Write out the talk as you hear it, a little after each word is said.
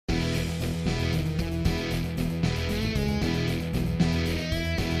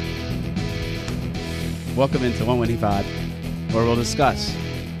Welcome into 125, where we'll discuss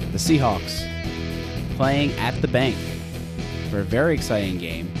the Seahawks playing at the bank for a very exciting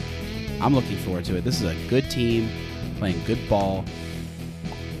game. I'm looking forward to it. This is a good team playing good ball.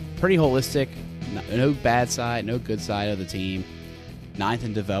 Pretty holistic. No bad side, no good side of the team. 9th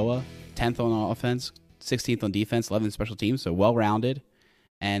in DVOA, 10th on offense, 16th on defense, 11th in special teams, so well-rounded.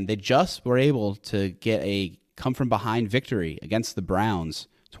 And they just were able to get a come-from-behind victory against the Browns,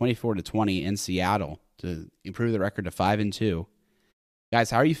 24-20 in Seattle, to improve the record to 5-2. Guys,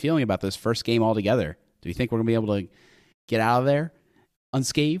 how are you feeling about this first game altogether? Do you think we're going to be able to get out of there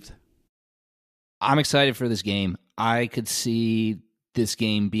unscathed? I'm excited for this game. I could see this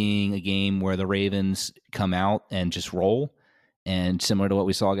game being a game where the Ravens come out and just roll. And similar to what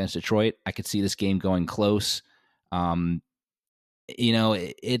we saw against Detroit, I could see this game going close. It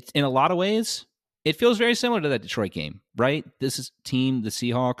in a lot of ways, it feels very similar to that Detroit game, right? This is team, the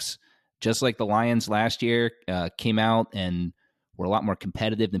Seahawks, just like the Lions last year, came out and were a lot more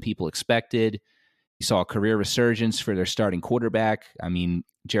competitive than people expected. You saw a career resurgence for their starting quarterback. I mean,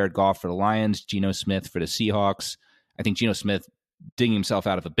 Jared Goff for the Lions, Geno Smith for the Seahawks. I think Geno Smith digging himself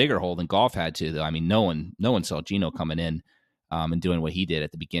out of a bigger hole than Goff had to, though. I mean, no one saw Geno coming in and doing what he did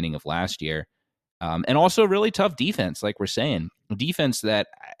at the beginning of last year. And also a really tough defense, like we're saying. A defense that,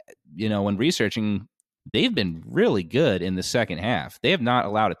 when researching, they've been really good in the second half. They have not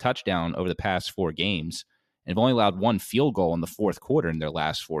allowed a touchdown over the past 4 games and have only allowed 1 field goal in the fourth quarter in their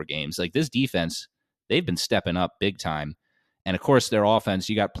last 4 games. Like, this defense, they've been stepping up big time. And, of course, their offense,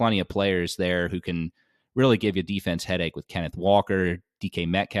 you got plenty of players there who can really give you a defense headache with Kenneth Walker, DK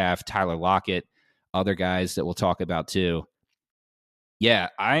Metcalf, Tyler Lockett, other guys that we'll talk about too. Yeah,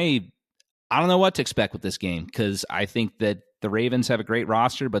 I don't know what to expect with this game because I think that the Ravens have a great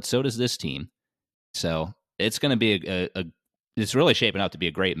roster, but so does this team. So it's going to be it's really shaping up to be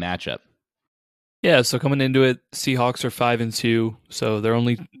a great matchup. Yeah, so coming into it, Seahawks are 5-2, so their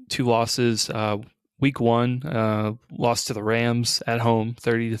only 2 losses. Week 1, lost to the Rams at home,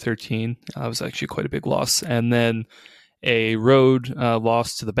 30-13. It was actually quite a big loss. And then a road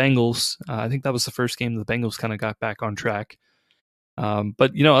loss to the Bengals. I think that was the first game the Bengals kind of got back on track.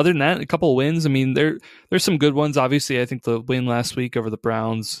 But, other than that, a couple of wins. I mean, there's some good ones. Obviously, I think the win last week over the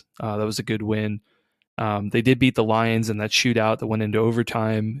Browns, that was a good win. They did beat the Lions in that shootout that went into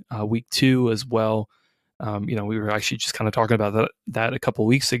overtime week 2 as well. We were actually just kind of talking about that a couple of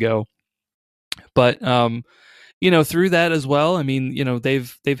weeks ago. But, through that as well, I mean,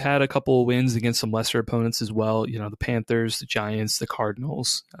 they've had a couple of wins against some lesser opponents as well. The Panthers, the Giants, the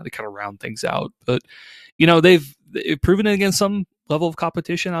Cardinals, to kind of round things out. But, they've proven it against some level of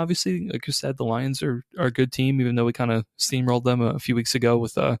competition, obviously. Like you said, the Lions are a good team, even though we kind of steamrolled them a few weeks ago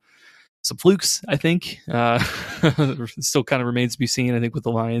with some flukes, I think. Still kind of remains to be seen, I think, with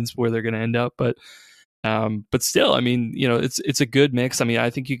the Lions, where they're going to end up. But still, I mean, it's a good mix. I mean, I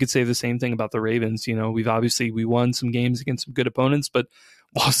think you could say the same thing about the Ravens. We won some games against some good opponents, but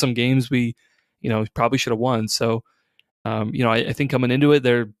lost some games we probably should have won. So, I think coming into it,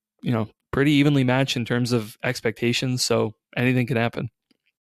 they're, pretty evenly matched in terms of expectations. So anything can happen.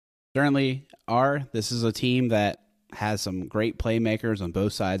 Certainly are. This is a team that has some great playmakers on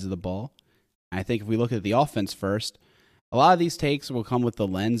both sides of the ball. I think if we look at the offense first, a lot of these takes will come with the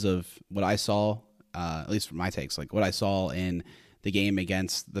lens of what I saw, at least for my takes, like what I saw in the game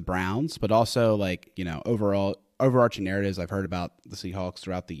against the Browns, but also overall overarching narratives I've heard about the Seahawks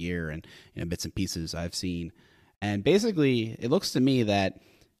throughout the year and bits and pieces I've seen. And basically, it looks to me that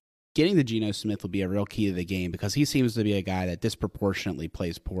getting the Geno Smith will be a real key to the game because he seems to be a guy that disproportionately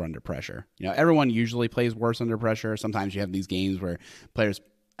plays poor under pressure. Everyone usually plays worse under pressure. Sometimes you have these games where players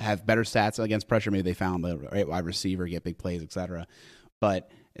have better stats against pressure. Maybe they found the right wide receiver, get big plays, etc.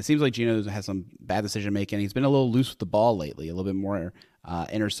 But it seems like Geno has some bad decision making. He's been a little loose with the ball lately, a little bit more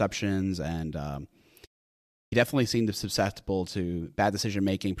interceptions, and he definitely seemed susceptible to bad decision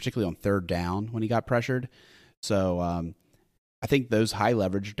making, particularly on third down when he got pressured. So I think those high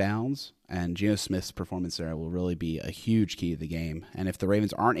leverage downs and Geno Smith's performance there will really be a huge key to the game. And if the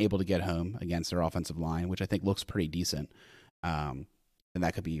Ravens aren't able to get home against their offensive line, which I think looks pretty decent, then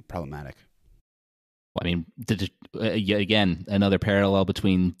that could be problematic. Well, I mean, again, another parallel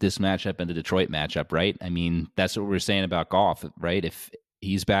between this matchup and the Detroit matchup, right? I mean, that's what we're saying about Goff, right? If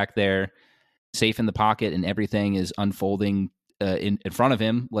he's back there safe in the pocket and everything is unfolding in front of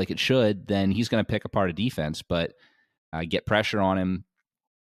him like it should, then he's going to pick apart a defense. But get pressure on him,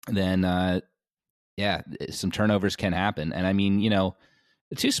 then, some turnovers can happen. And I mean,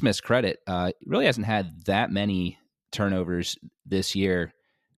 to Smith's credit, really hasn't had that many turnovers this year.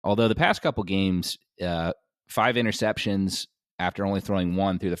 Although the past couple games, 5 interceptions after only throwing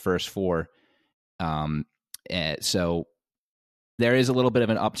 1 through the first 4. So there is a little bit of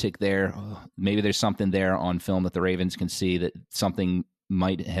an uptick there. Maybe there's something there on film that the Ravens can see, that something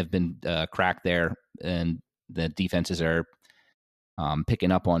might have been cracked there, and the defenses are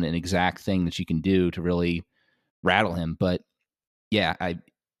picking up on an exact thing that you can do to really rattle him. But yeah, I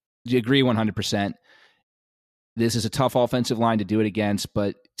agree 100%. This is a tough offensive line to do it against,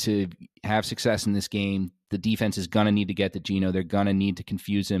 but to have success in this game, the defense is going to need to get to Geno. They're going to need to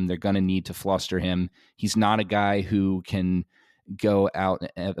confuse him. They're going to need to fluster him. He's not a guy who can go out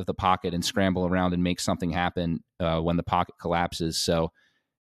of the pocket and scramble around and make something happen when the pocket collapses. So,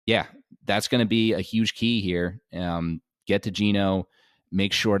 yeah, that's going to be a huge key here. Get to Geno,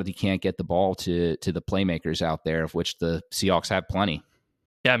 make sure that he can't get the ball to the playmakers out there, of which the Seahawks have plenty.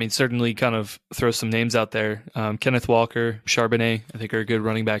 Yeah, I mean, certainly kind of throw some names out there. Kenneth Walker, Charbonnet, I think are a good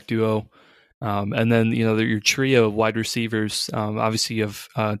running back duo. And then, your trio of wide receivers, obviously you have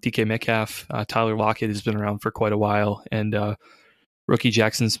DK Metcalf, Tyler Lockett has been around for quite a while, and rookie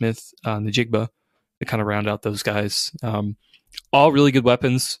Jackson Smith, Najigba, to kind of round out those guys. All really good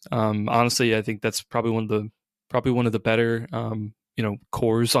weapons. Honestly, I think that's probably one of the better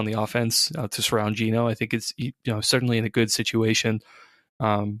cores on the offense to surround Geno. I think it's certainly in a good situation.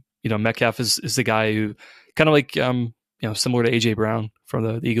 Metcalf is the guy who kind of like similar to AJ Brown from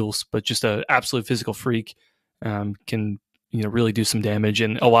the Eagles, but just an absolute physical freak. Can really do some damage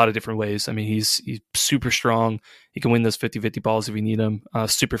in a lot of different ways. I mean, he's super strong. He can win those 50-50 balls if you need him.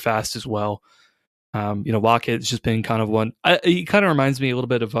 Super fast as well. Lockett's just been kind of one. He kind of reminds me a little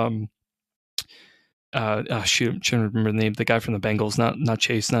bit of I'm trying to remember the name. The guy from the Bengals, not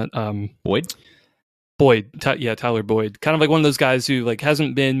Chase, not Boyd, Tyler Boyd, kind of like one of those guys who like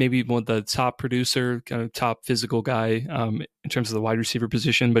hasn't been maybe one of the top producer, kind of top physical guy in terms of the wide receiver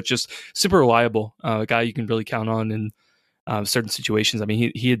position, but just super reliable, a guy you can really count on in certain situations. I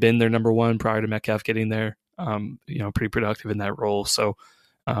mean, he had been their number one prior to Metcalf getting there, pretty productive in that role. So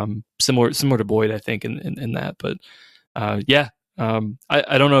similar to Boyd, I think, in that. But I don't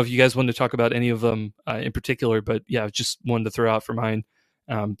know if you guys wanted to talk about any of them in particular, but yeah, just wanted to throw out for mine.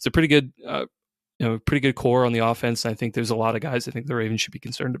 It's a pretty good. Pretty good core on the offense. I think there's a lot of guys I think the Ravens should be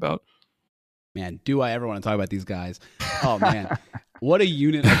concerned about. Man, do I ever want to talk about these guys? Oh, man. What a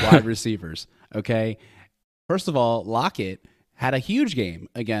unit of wide receivers, okay? First of all, Lockett had a huge game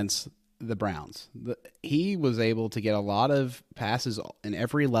against the Browns. He was able to get a lot of passes in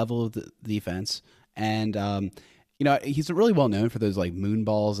every level of the defense, and he's really well known for those like moon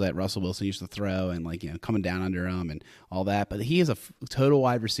balls that Russell Wilson used to throw and coming down under him and all that. But he is a total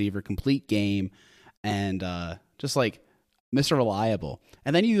wide receiver, complete game, and just like Mr. Reliable.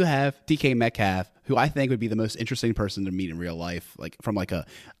 And then you have DK Metcalf, who I think would be the most interesting person to meet in real life, like from like I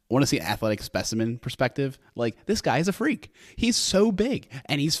want to see an athletic specimen perspective. Like, this guy is a freak. He's so big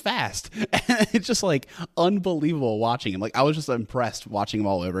and he's fast. And it's just like unbelievable watching him. Like, I was just impressed watching him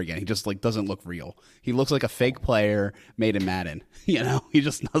all over again. He just like doesn't look real. He looks like a fake player made in Madden. He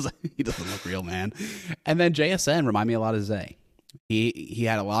just doesn't look real, man. And then JSN remind me a lot of Zay. He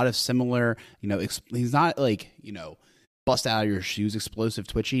had a lot of similar, he's not like, bust out of your shoes explosive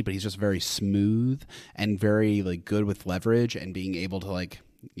twitchy, but he's just very smooth and very like good with leverage and being able to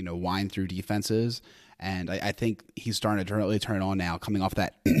wind through defenses. And I think he's starting to really turn on now, coming off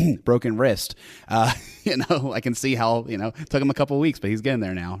that broken wrist. I can see how, it took him a couple of weeks, but he's getting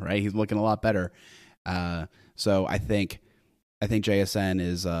there now, right? He's looking a lot better. So I think JSN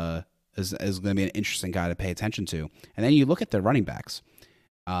is going to be an interesting guy to pay attention to. And then you look at the running backs.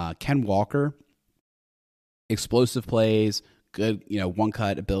 Ken Walker, explosive plays, good,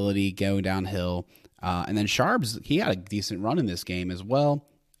 one-cut ability, going downhill. And then Sharps, he had a decent run in this game as well.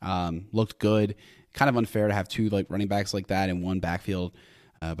 Looked good. Kind of unfair to have two running backs like that in one backfield.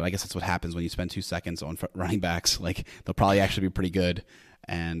 But I guess that's what happens when you spend 2 seconds on running backs. Like, they'll probably actually be pretty good.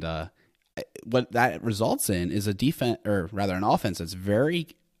 And what that results in is an offense that's very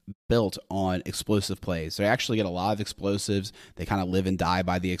built on explosive plays. They actually get a lot of explosives. They kind of live and die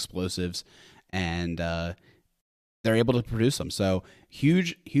by the explosives. And they're able to produce them. So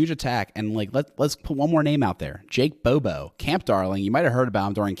huge attack. And let's put one more name out there. Jake Bobo, camp darling. You might have heard about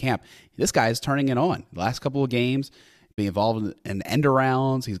him during camp. This guy is turning it on. The last couple of games, being involved in end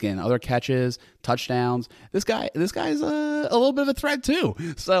arounds. He's getting other catches, touchdowns. This guy's a little bit of a threat too.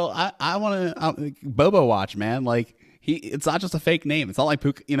 So I want to Bobo watch, man. Like, it's not just a fake name. It's not like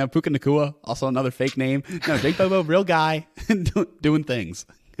Puka Nacua, also another fake name. No, Jake Bobo, real guy, doing things.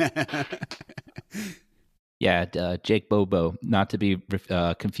 Yeah, Jake Bobo, not to be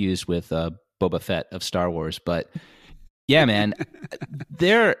confused with Boba Fett of Star Wars. But yeah, man,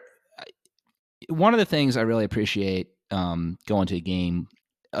 one of the things I really appreciate going to a game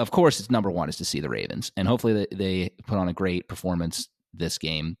of course, it's number one is to see the Ravens, and hopefully they put on a great performance this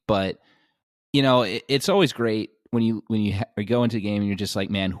game. But it's always great when you go into a game and you're just like,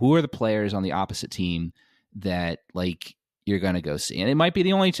 man, who are the players on the opposite team that like you're going to go see? And it might be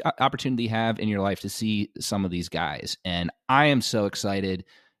the only opportunity you have in your life to see some of these guys. And I am so excited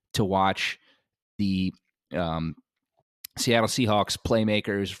to watch the Seattle Seahawks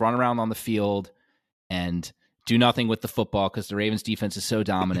playmakers run around on the field and do nothing with the football because the Ravens defense is so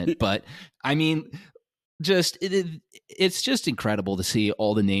dominant. But I mean, it's just incredible to see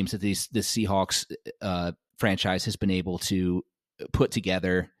all the names that the Seahawks franchise has been able to put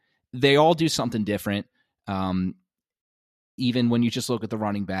together. They all do something different. Even when you just look at the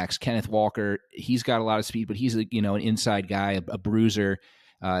running backs, Kenneth Walker, he's got a lot of speed, but he's an inside guy, a bruiser.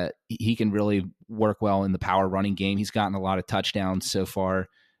 He can really work well in the power running game. He's gotten a lot of touchdowns so far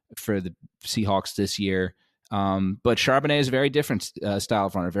for the Seahawks this year. But Charbonnet is a very different style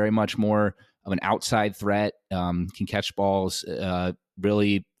of runner, very much more of an outside threat, can catch balls,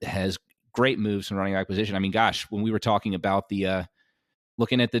 really has great moves from running back position. I mean, gosh, when we were talking about the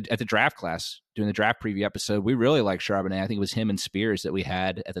looking at the draft class, doing the draft preview episode, we really liked Charbonnet. I think it was him and Spears that we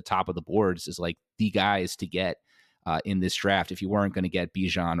had at the top of the boards as like the guys to get in this draft. If you weren't going to get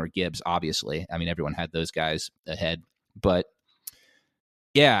Bijan or Gibbs, obviously. I mean, everyone had those guys ahead. But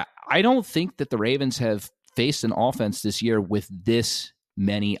yeah, I don't think that the Ravens have faced an offense this year with this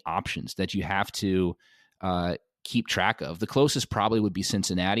many options that you have to keep track of. The closest probably would be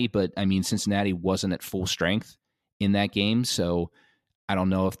Cincinnati, but I mean, Cincinnati wasn't at full strength in that game, so I don't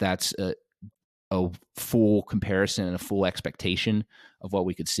know if that's a full comparison and a full expectation of what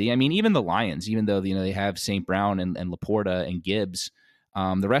we could see. I mean, even the Lions, even though they have St. Brown and Laporta and Gibbs,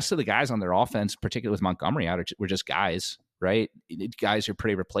 the rest of the guys on their offense, particularly with Montgomery out, were just guys, right? Guys who are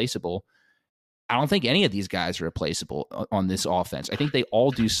pretty replaceable. I don't think any of these guys are replaceable on this offense. I think they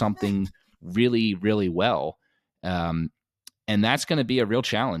all do something really, really well. And that's going to be a real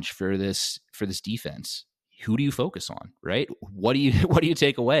challenge for this defense. Who do you focus on, right? What do you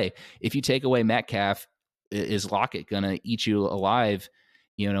take away? If you take away Metcalf, is Lockett going to eat you alive,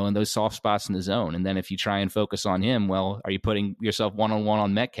 in those soft spots in the zone? And then if you try and focus on him, well, are you putting yourself one-on-one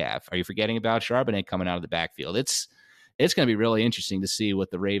on Metcalf? Are you forgetting about Charbonnet coming out of the backfield? It's going to be really interesting to see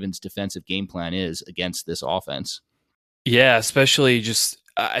what the Ravens' defensive game plan is against this offense. Yeah, especially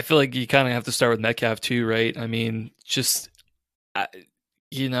I feel like you kind of have to start with Metcalf too, right? I mean,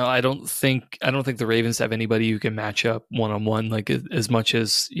 I don't think the Ravens have anybody who can match up one-on-one like as much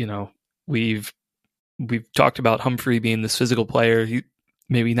as, we've talked about Humphrey being this physical player. He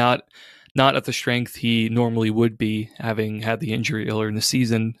maybe not at the strength he normally would be, having had the injury earlier in the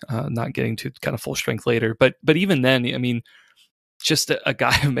season, not getting to kind of full strength later. But even then, I mean, just a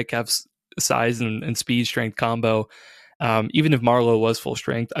guy of Metcalf's size and speed strength combo, even if Marlowe was full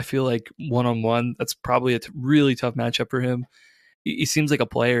strength, I feel like one-on-one, that's probably a really tough matchup for him. He seems like a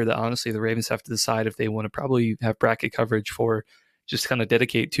player that honestly the Ravens have to decide if they want to probably have bracket coverage for, just kind of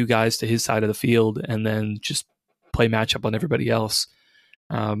dedicate two guys to his side of the field and then just play matchup on everybody else.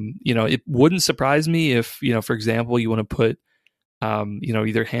 It wouldn't surprise me if, for example, you want to put,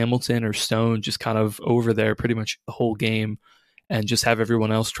 either Hamilton or Stone just kind of over there pretty much the whole game and just have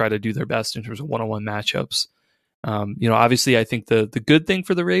everyone else try to do their best in terms of one-on-one matchups. Obviously I think the good thing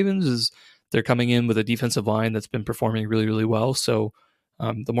for the Ravens is they're coming in with a defensive line that's been performing really, really well. So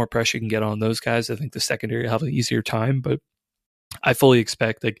the more pressure you can get on those guys, I think the secondary will have an easier time. But I fully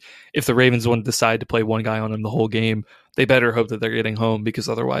expect, like, if the Ravens want to decide to play one guy on him the whole game, they better hope that they're getting home, because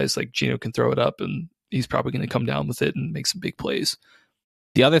otherwise, like, Geno can throw it up and he's probably going to come down with it and make some big plays.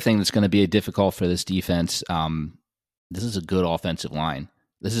 The other thing that's going to be difficult for this defense, this is a good offensive line.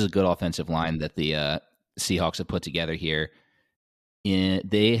 This is a good offensive line that the Seahawks have put together here.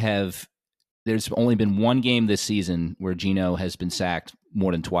 There's only been one game this season where Geno has been sacked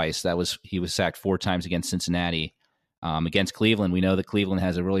more than twice. He was sacked 4 times against Cincinnati. Against Cleveland, we know that Cleveland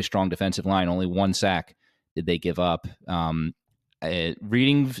has a really strong defensive line. Only 1 sack did they give up.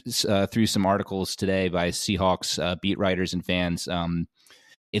 Reading through some articles today by Seahawks beat writers and fans,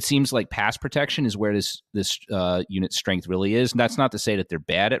 it seems like pass protection is where this unit's strength really is. And that's not to say that they're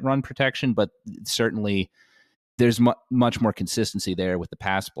bad at run protection, but certainly there's much more consistency there with the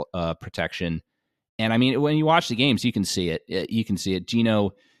pass protection. And I mean, when you watch the games, you can see it. You can see it.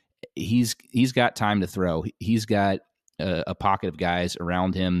 Geno, he's got time to throw. He's got a pocket of guys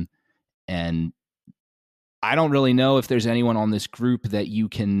around him, and I don't really know if there's anyone on this group that you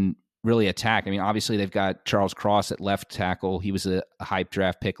can really attack. I mean, obviously they've got Charles Cross at left tackle. He was a hype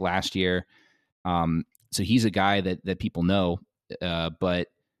draft pick last year, so he's a guy that people know. But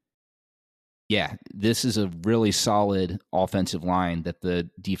Yeah, this is a really solid offensive line that the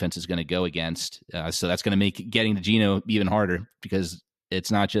defense is going to go against. So that's going to make getting to Geno even harder because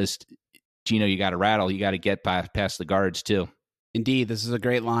it's not just Geno you got to rattle, you got to get past the guards too. Indeed, this is a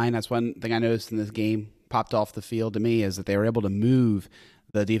great line. That's one thing I noticed in this game popped off the field to me is that they were able to move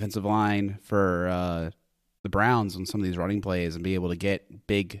the defensive line for the Browns on some of these running plays and be able to get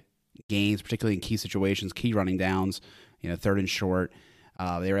big gains, particularly in key situations, key running downs, third and short.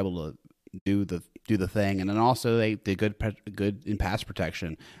 They were able to do the thing, and then also they did good in pass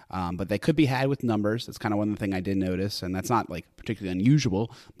protection. But they could be had with numbers. That's kind of one thing I did notice, and that's not like particularly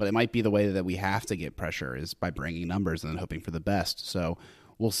unusual, but it might be the way that we have to get pressure is by bringing numbers and then hoping for the best. So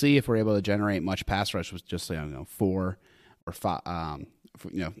we'll see if we're able to generate much pass rush with just 4 or 5,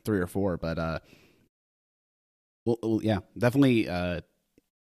 3 or 4. But yeah, definitely so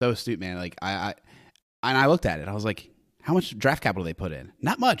astute, man. Like I looked at it, I was like, how much draft capital they put in?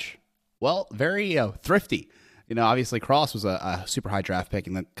 Not much. Well, very thrifty. Obviously Cross was a super high draft pick,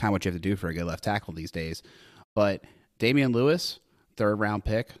 and that's kind of what you have to do for a good left tackle these days. But Damian Lewis, 3rd round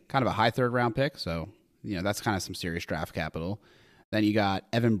pick, kind of a high 3rd round pick. So, that's kind of some serious draft capital. Then you got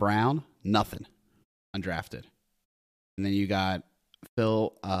Evan Brown, nothing, undrafted. And then you got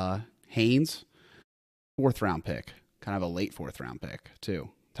Phil Haynes, 4th round pick, kind of a late 4th round pick too,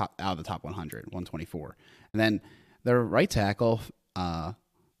 out of the top 100, 124. And then their right tackle,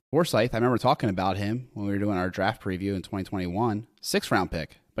 Forsyth, I remember talking about him when we were doing our draft preview in 2021, 6th round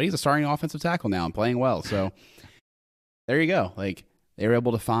pick, but he's a starting offensive tackle now and playing well. So there you go. Like they were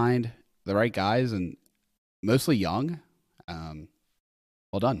able to find the right guys and mostly young.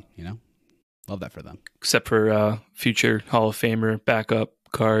 Well done. Love that for them. Except for future Hall of Famer backup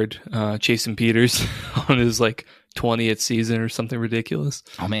guard Jason Peters on his 20th season or something ridiculous.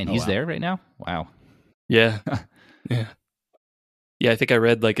 Oh man, he's there right now. Wow. Yeah. Yeah, I think I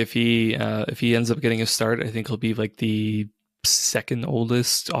read if he ends up getting a start, I think he'll be the 2nd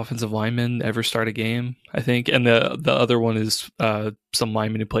oldest offensive lineman ever start a game, I think. And the other one is some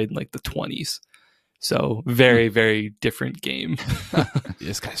lineman who played in the 20s. So very, very different game.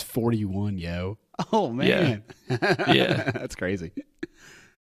 This guy's 41, yo. Oh man. Yeah. That's crazy.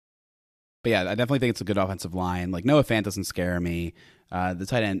 But yeah, I definitely think it's a good offensive line. Noah Fant doesn't scare me. The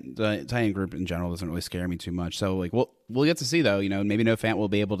tight end group in general doesn't really scare me too much. So we'll get to see though. Maybe Noah Fant will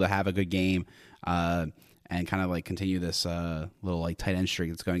be able to have a good game and kind of continue this little tight end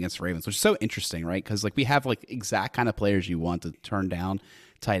streak that's going against the Ravens, which is so interesting, right? Because we have exact kind of players you want to turn down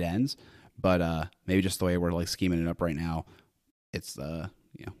tight ends, but maybe just the way we're scheming it up right now, it's they're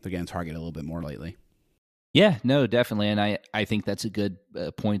getting targeted a little bit more lately. Yeah, no, definitely. And I think that's a good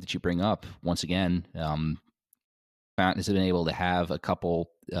point that you bring up. Once again, Fountain has been able to have a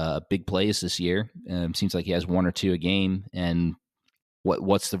couple big plays this year. Seems like he has 1 or 2 a game. And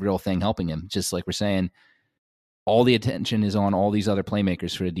what's the real thing helping him? Just like we're saying, all the attention is on all these other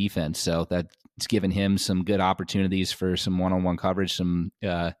playmakers for the defense. So that's given him some good opportunities for some one-on-one coverage, some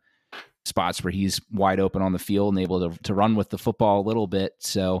spots where he's wide open on the field and able to run with the football a little bit.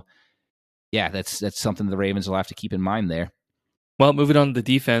 So, yeah, that's something the Ravens will have to keep in mind there. Well, moving on to the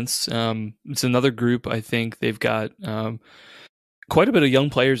defense, it's another group. I think they've got quite a bit of young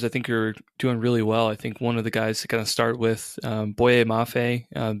players I think are doing really well. I think one of the guys to kind of start with, Boye Mafe,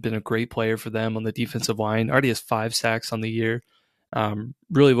 been a great player for them on the defensive line. Already has 5 sacks on the year.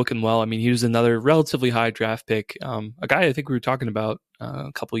 Really looking well. I mean, he was another relatively high draft pick, a guy I think we were talking about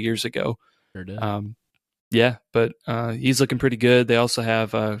a couple years ago. Sure did. Yeah, but he's looking pretty good. They also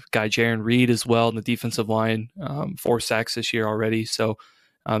have guy Jaron Reed as well in the defensive line, 4 sacks this year already. So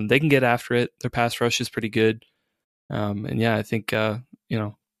they can get after it. Their pass rush is pretty good. And yeah, I think,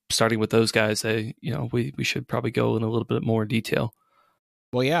 starting with those guys, we should probably go in a little bit more detail.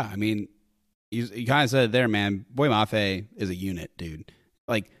 Well, yeah, I mean, you kind of said it there, man. Boye Mafe is a unit, dude.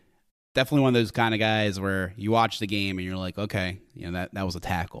 Definitely one of those kind of guys where you watch the game and you're like, okay, that was a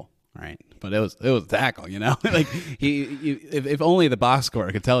tackle. Right, but it was a tackle, if only the box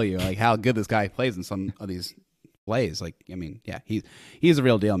score could tell you how good this guy plays in some of these plays. Yeah, he's a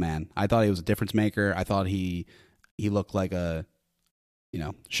real deal, man. I thought he was a difference maker. I thought he looked like a,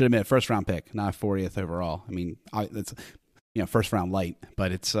 should have been a 1st round pick, not a 40th overall. I mean, it's 1st round light,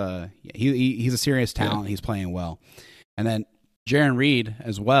 but it's he's a serious talent. Yeah. He's playing well, and then Jaron Reed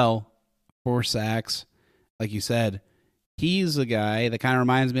as well, 4 sacks, like you said. He's a guy that kind of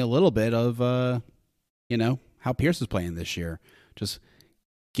reminds me a little bit of, how Pierce is playing this year. Just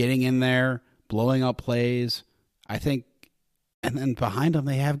getting in there, blowing up plays. I think, and then behind them,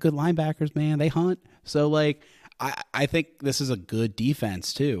 they have good linebackers, man. They hunt. So, I think this is a good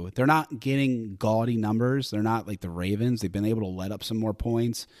defense, too. They're not getting gaudy numbers. They're not like the Ravens. They've been able to let up some more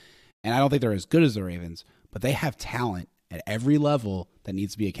points. And I don't think they're as good as the Ravens, but they have talent at every level that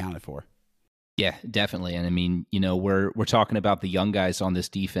needs to be accounted for. Yeah, definitely. And I mean, we're talking about the young guys on this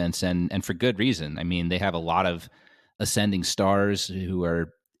defense, and for good reason. I mean, they have a lot of ascending stars who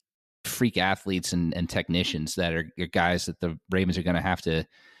are freak athletes and technicians that are guys that the Ravens are going to have to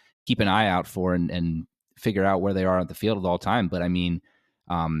keep an eye out for and figure out where they are on the field at all time. But I mean,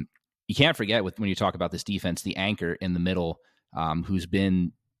 you can't forget when you talk about this defense, the anchor in the middle, who's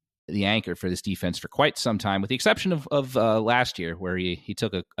been the anchor for this defense for quite some time, with the exception of last year, where he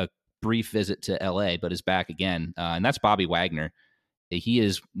took a brief visit to LA, but is back again. And that's Bobby Wagner. He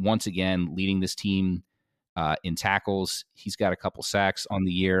is once again leading this team in tackles. He's got a couple sacks on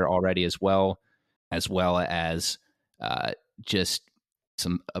the year already as well as just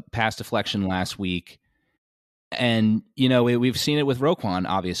some pass deflection last week. And, we've seen it with Roquan,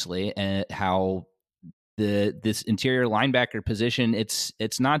 obviously, and how this interior linebacker position,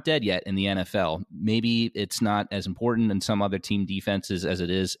 it's not dead yet in the NFL. Maybe it's not as important in some other team defenses as it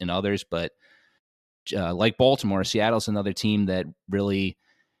is in others, but like Baltimore, Seattle's another team that really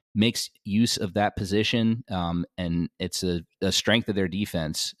makes use of that position, and it's a strength of their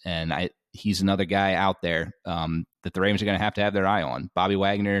defense. And he's another guy out there that the Ravens are going to have their eye on. Bobby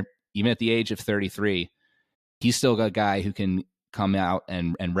Wagner, even at the age of 33, he's still a guy who can come out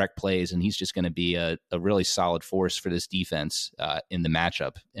and wreck plays, and he's just going to be a really solid force for this defense in the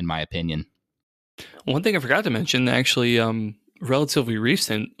matchup, in my opinion. One thing I forgot to mention, actually, relatively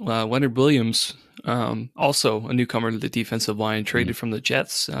recent, Leonard Williams, also a newcomer to the defensive line, traded from the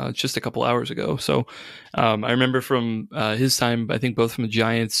Jets just a couple hours ago. So I remember from his time, I think both from the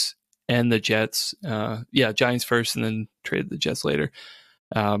Giants and the Jets. Giants first and then traded the Jets later.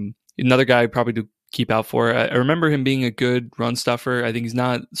 Another guy probably to keep out for. I remember him being a good run stuffer. I think he's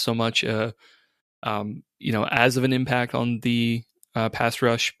not so much as of an impact on the pass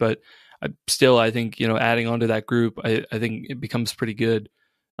rush, but still, I think, adding onto that group, I think it becomes pretty good.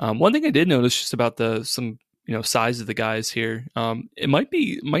 One thing I did notice just about some size of the guys here, it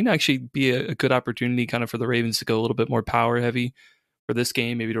might actually be a good opportunity kind of for the Ravens to go a little bit more power heavy for this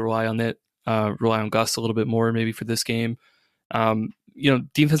game, maybe to rely on Gus a little bit more maybe for this game.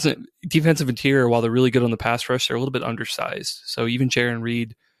 Defensive interior, while they're really good on the pass rush, they're a little bit undersized. So even Jaron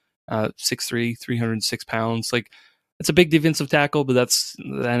Reed, 6'3", 306 pounds, like, it's a big defensive tackle, but that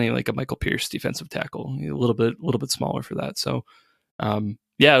ain't like a Michael Pierce defensive tackle. A little bit smaller for that. So,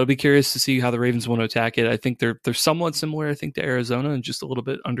 it'll be curious to see how the Ravens want to attack it. I think they're somewhat similar, I think, to Arizona, and just a little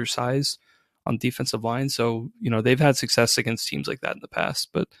bit undersized on defensive line. So, they've had success against teams like that in the past.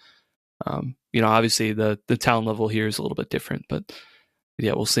 But, obviously the talent level here is a little bit different. But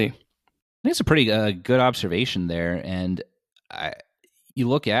yeah, we'll see. I think it's a pretty good observation there, and you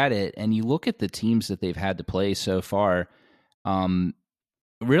look at it, and you look at the teams that they've had to play so far.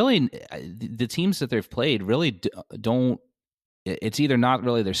 Really, the teams that they've played really don't. It's either not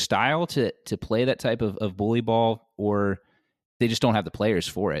really their style to play that type of bully ball, or they just don't have the players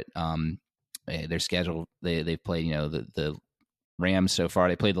for it. Their schedule, they've played, the Rams so far.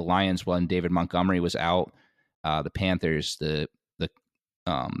 They played the Lions when David Montgomery was out. The Panthers, the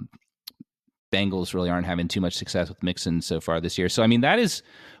Bengals really aren't having too much success with Mixon so far this year. So, I mean, that is,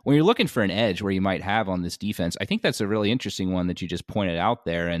 when you're looking for an edge where you might have on this defense, I think that's a really interesting one that you just pointed out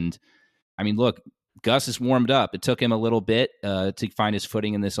there. And, I mean, look, Gus is warmed up. It took him a little bit to find his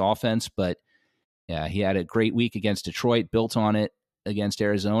footing in this offense, but yeah, he had a great week against Detroit, built on it against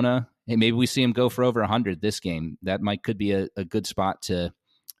Arizona. Hey, maybe we see him go for over 100 this game. That could be a good spot to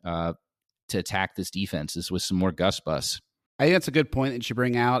attack this defense, is with some more Gus bus. I think that's a good point that you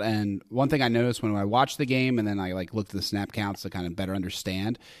bring out. And one thing I noticed when I watched the game and then I looked at the snap counts to kind of better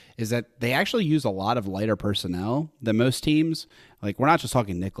understand is that they actually use a lot of lighter personnel than most teams. Like, we're not just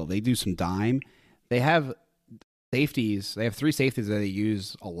talking nickel. They do some dime. They have safeties. They have 3 safeties that they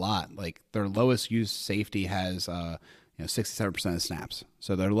use a lot. Like, their lowest used safety has 67% of snaps.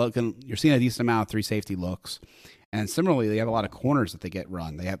 So you're seeing a decent amount of 3 safety looks. And similarly, they have a lot of corners that they get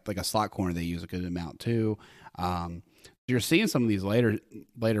run. They have like a slot corner they use a good amount too. You're seeing some of these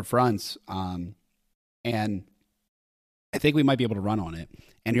later fronts, and I think we might be able to run on it.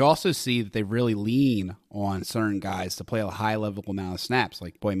 And you also see that they really lean on certain guys to play a high level amount of snaps,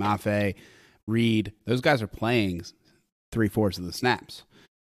 like Boy Mafe, Reed. Those guys are playing 3/4 of the snaps.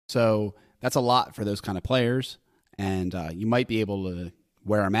 So that's a lot for those kind of players, and you might be able to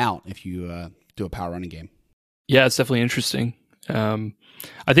wear them out if you do a power running game. Yeah, it's definitely interesting.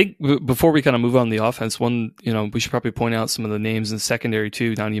 I think before we kind of move on the offense, we should probably point out some of the names in the secondary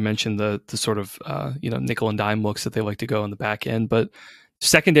too. Now, you mentioned the sort of nickel and dime looks that they like to go on the back end, but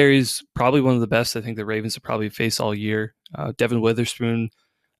secondary is probably one of the best I think the Ravens have probably faced all year. Devin Witherspoon,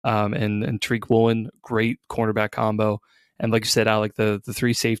 and Tariq Woolen, great cornerback combo. And like you said, Alec, the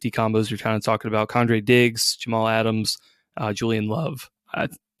three safety combos you're kind of talking about: Condre Diggs, Jamal Adams, Julian Love. I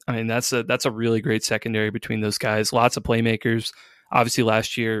mean, that's a really great secondary between those guys. Lots of playmakers. Obviously,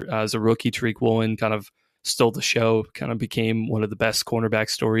 last year as a rookie, Tariq Woolen kind of stole the show, kind of became one of the best cornerback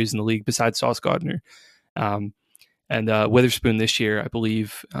stories in the league besides Sauce Gardner. And Witherspoon this year, I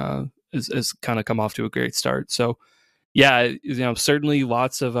believe, has kind of come off to a great start. So, yeah, certainly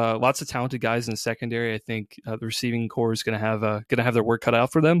lots of talented guys in the secondary. I think the receiving core is going to have their work cut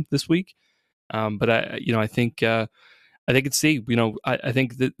out for them this week. But I think it's see. I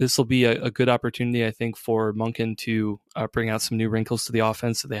think that this will be a good opportunity. I think for Monken to bring out some new wrinkles to the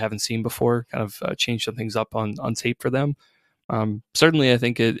offense that they haven't seen before. Kind of change some things up on tape for them. Certainly, I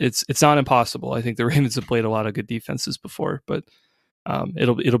think it's not impossible. I think the Ravens have played a lot of good defenses before, but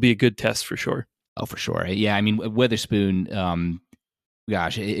it'll be a good test for sure. Oh, for sure. Yeah, I mean, Witherspoon,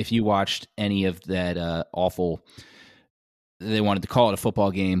 gosh, if you watched any of that awful, they wanted to call it a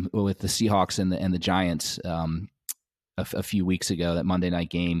football game with the Seahawks and the Giants a few weeks ago, that Monday night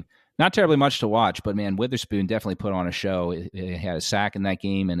game. Not terribly much to watch, but man, Witherspoon definitely put on a show. He had a sack in that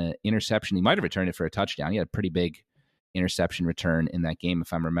game and an interception. He might have returned it for a touchdown. He had a pretty big interception return in that game,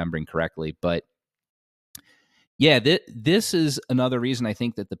 if I'm remembering correctly. But yeah, this is another reason I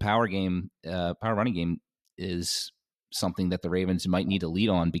think that the power running game is something that the Ravens might need to lead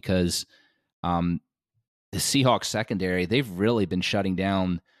on, because the Seahawks secondary, they've really been shutting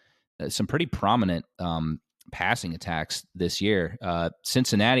down some pretty prominent passing attacks this year.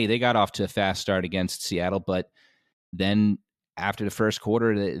 Cincinnati, they got off to a fast start against Seattle, but then after the first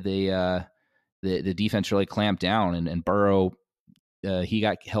quarter, the defense really clamped down, and Burrow, he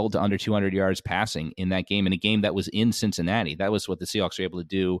got held to under 200 yards passing in that game, in a game that was in Cincinnati. That was what the Seahawks were able to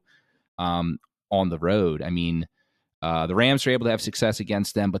do on the road. I mean, the Rams were able to have success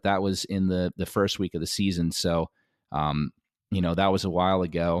against them, but that was in the first week of the season. So, that was a while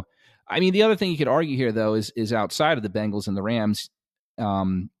ago. I mean, the other thing you could argue here, though, is outside of the Bengals and the Rams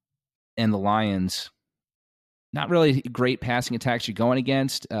and the Lions, not really great passing attacks you're going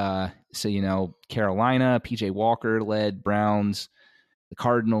against. So, Carolina, P.J. Walker led Browns, the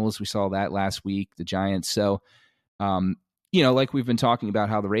Cardinals, we saw that last week, the Giants. So, like we've been talking about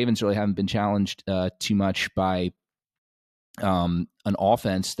how the Ravens really haven't been challenged too much by an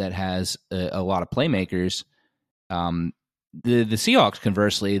offense that has a lot of playmakers. The Seahawks,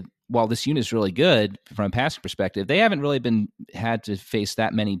 conversely, while this unit is really good from a passing perspective, they haven't really had to face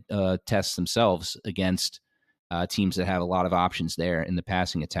that many tests themselves against teams that have a lot of options there in the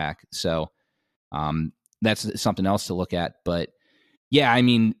passing attack. So that's something else to look at. But yeah, I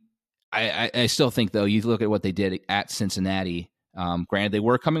mean, I still think, though, you look at what they did at Cincinnati. Granted, they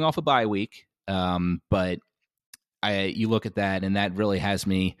were coming off a bye week, but you look at that, and that really has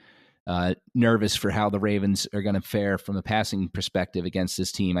me nervous for how the Ravens are going to fare from a passing perspective against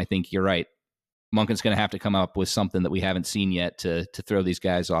this team. I think you're right. Monken's going to have to come up with something that we haven't seen yet to throw these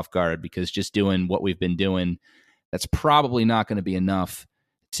guys off guard, because just doing what we've been doing, that's probably not going to be enough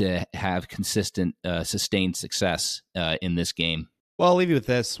to have consistent, sustained success in this game. Well, I'll leave you with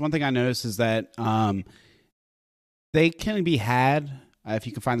this. One thing I noticed is that they can be had if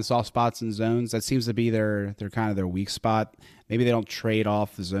you can find the soft spots in zones. That seems to be their kind of their weak spot. Maybe they don't trade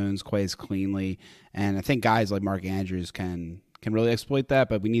off the zones quite as cleanly, and I think guys like Mark Andrews can really exploit that.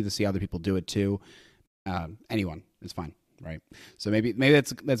 But we need to see other people do it too. Anyone is fine, right? So maybe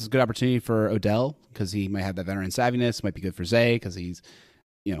that's a good opportunity for Odell, because he might have that veteran savviness. Might be good for Zay because he's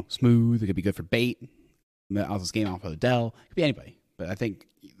smooth. It could be good for Bate. I'll just game off Odell. It could be anybody. But I think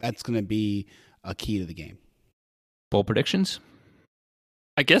that's going to be a key to the game. Bold predictions?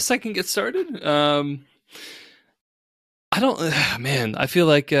 I guess I can get started. I don't, man. I feel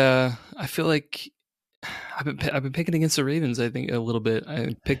like I've been picking against the Ravens. I think a little bit.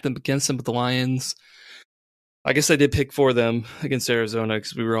 I picked them against them with the Lions. I guess I did pick for them against Arizona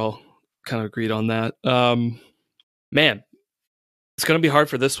because we were all kind of agreed on that. Man, it's going to be hard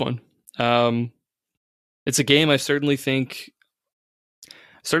for this one. It's a game I certainly think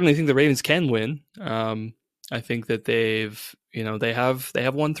the Ravens can win. I think that they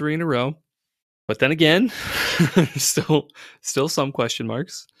have won 3 in a row, but then again, still some question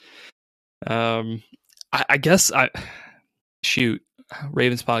marks. I guess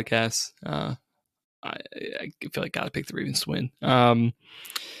Ravens podcast. I feel like gotta pick the Ravens to win.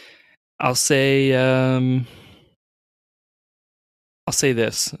 I'll say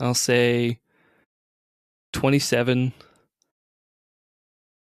this. I'll say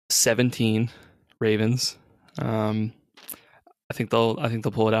 27-17 Ravens. I think they'll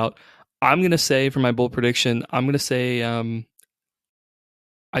pull it out. I'm gonna say, for my bold prediction, I'm gonna say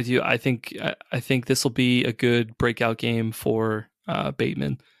I do. I think this will be a good breakout game for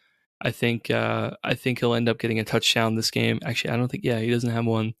Bateman. I think he'll end up getting a touchdown this game. Actually, I don't think. Yeah, he doesn't have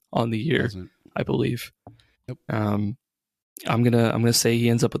one on the year, I believe. Yep. I'm gonna say he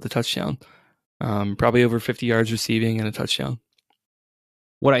ends up with a touchdown. Probably over 50 yards receiving and a touchdown.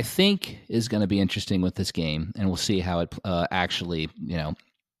 What I think is going to be interesting with this game, and we'll see how it actually,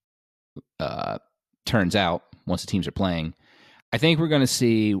 turns out once the teams are playing. I think we're going to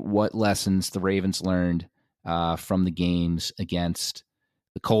see what lessons the Ravens learned from the games against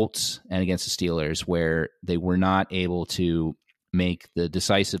the Colts and against the Steelers, where they were not able to make the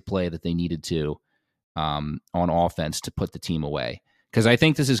decisive play that they needed to on offense to put the team away. Because I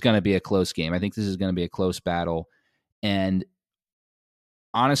think this is going to be a close game. I think this is going to be a close battle. And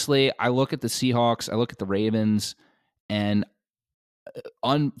honestly, I look at the Seahawks, I look at the Ravens, and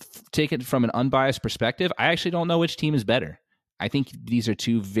take it from an unbiased perspective, I actually don't know which team is better. I think these are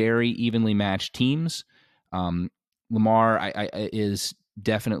two very evenly matched teams. Lamar is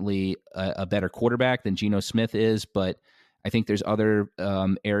definitely a better quarterback than Geno Smith is, but I think there's other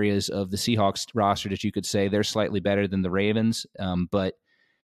areas of the Seahawks roster that you could say they're slightly better than the Ravens, but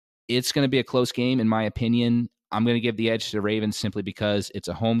it's going to be a close game, in my opinion. I'm going to give the edge to the Ravens simply because it's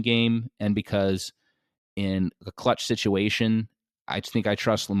a home game and because in a clutch situation, I think I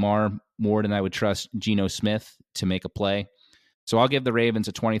trust Lamar more than I would trust Geno Smith to make a play. So I'll give the Ravens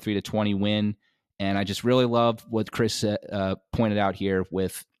a 23-20 win, and I just really love what Chris pointed out here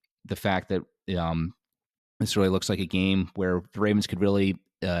with the fact that this really looks like a game where the Ravens could really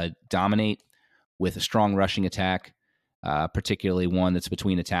dominate with a strong rushing attack, particularly one that's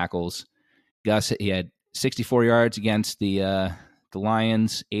between the tackles. Gus, he had 64 yards against the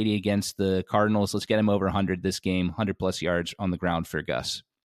Lions, 80 against the Cardinals. Let's get him over 100 this game, 100-plus yards on the ground for Gus.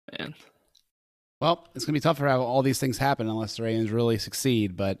 Man. Well, it's going to be tough for how all these things happen unless the Ravens really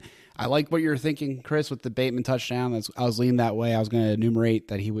succeed. But I like what you're thinking, Chris, with the Bateman touchdown. I was leaning that way. I was going to enumerate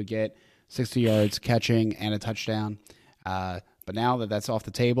that he would get 60 yards catching and a touchdown. But now that that's off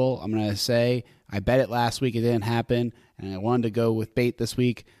the table, I'm going to say I bet it last week. It didn't happen, and I wanted to go with Bate this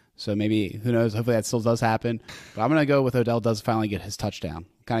week. So maybe, who knows, hopefully that still does happen. But I'm going to go with Odell does finally get his touchdown.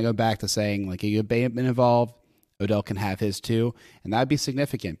 Kind of go back to saying, like, you get Bateman involved, Odell can have his too. And that would be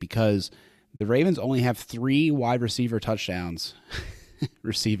significant because the Ravens only have 3 wide receiver touchdowns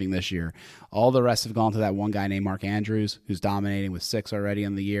receiving this year. All the rest have gone to that one guy named Mark Andrews, who's dominating with 6 already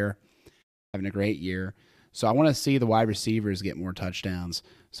in the year, having a great year. So I want to see the wide receivers get more touchdowns.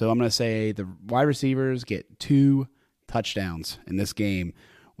 So I'm going to say the wide receivers get 2 touchdowns in this game,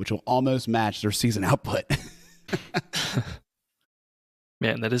 which will almost match their season output.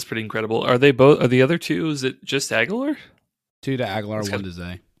 Man, that is pretty incredible. Are they both? Are the other 2? Is it just Aguilar? 2 to Aguilar, 1 to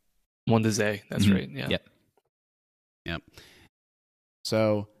Zay. 1 to Zay. That's right. Yeah. Yep.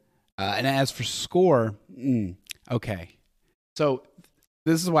 So, and as for score, okay. So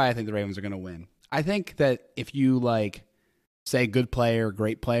this is why I think the Ravens are going to win. I think that if you say good player,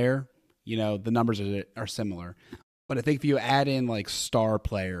 great player, the numbers are similar. But I think if you add in star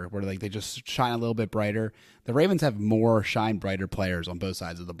player, where they just shine a little bit brighter, the Ravens have more shine brighter players on both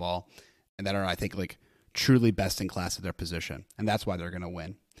sides of the ball, and that are I think truly best in class at their position, and that's why they're going to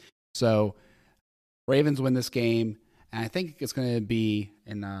win. So Ravens win this game, and I think it's going to be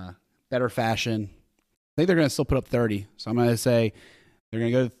in a better fashion. I think they're going to still put up 30. So I'm going to say they're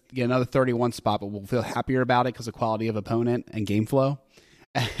going to go get another 31 spot, but we'll feel happier about it because of quality of opponent and game flow.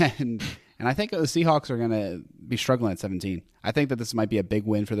 And I think the Seahawks are going to be struggling at 17. I think that this might be a big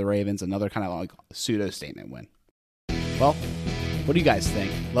win for the Ravens, another kind of pseudo statement win. Well, what do you guys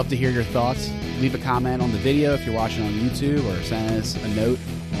think? Love to hear your thoughts. Leave a comment on the video if you're watching on YouTube, or send us a note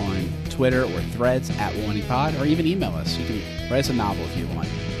on Twitter or Threads at @1pod, or even email us. You can write us a novel if you want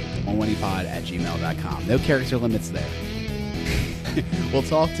on 1pod@gmail.com. No character limits there. We'll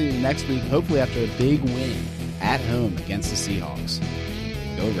talk to you next week, hopefully after a big win at home against the Seahawks.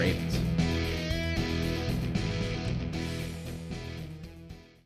 Go Ravens.